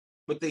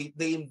but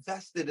they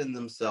invested in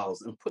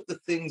themselves and put the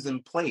things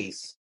in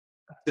place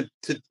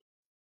to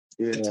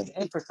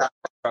infrastructure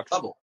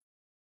level.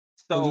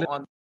 So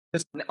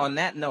on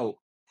that note,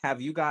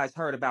 have you guys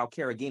heard about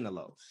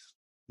Carragenolos?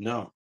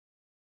 No.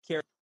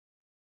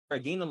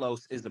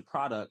 Carragenolos is a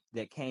product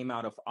that came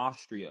out of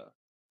Austria.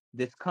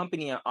 This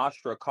company in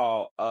Austria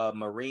called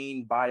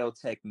Marine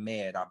Biotech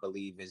Med, I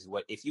believe is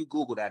what, if you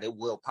Google that, it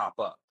will pop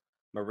up.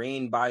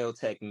 Marine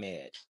Biotech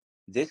Med.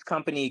 This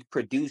company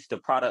produced a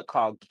product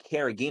called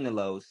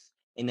Carragenolos,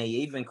 and they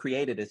even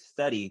created a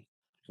study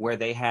where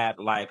they had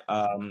like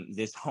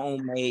this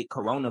homemade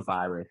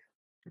coronavirus,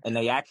 and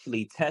they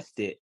actually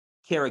tested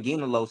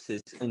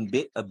carrageenolos's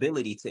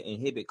ability to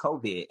inhibit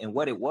COVID. And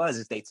what it was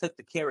is they took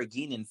the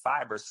carrageenan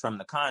fibers from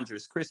the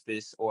Chondrus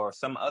crispus or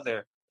some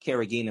other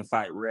carrageenan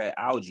fiber red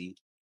algae,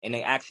 and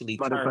they actually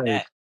turned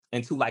that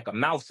into like a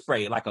mouth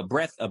spray, like a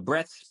breath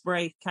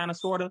spray kind of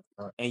sort of,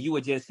 and you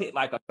would just hit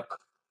like a,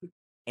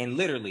 and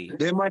literally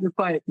they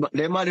modify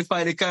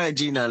the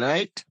carrageenan,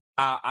 right?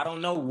 I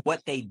don't know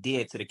what they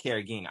did to the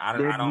carrageenan. I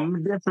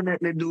don't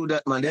definitely do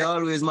that, man. They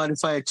always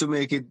modify it to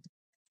make it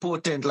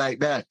potent like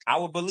that. I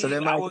would believe. So they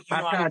might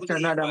attach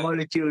another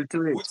molecule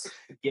to it.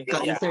 Yeah,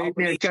 I believe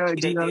they did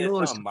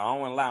something, but I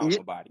don't want to lie on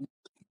nobody.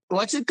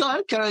 What's it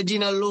called?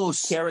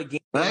 Carragenolos.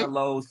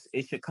 Carragenolos.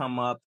 It should come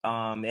up.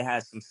 It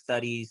has some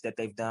studies that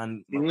they've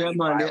done. Yeah,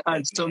 man. They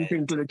add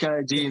something to the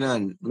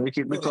carrageenan, make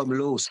it become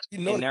loose.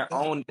 And they're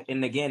owned,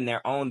 and again,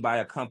 they're owned by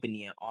a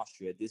company in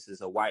Austria. This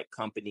is a white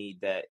company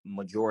that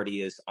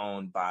majority is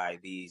owned by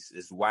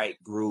this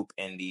white group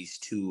and these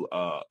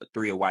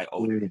three white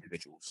older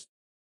individuals.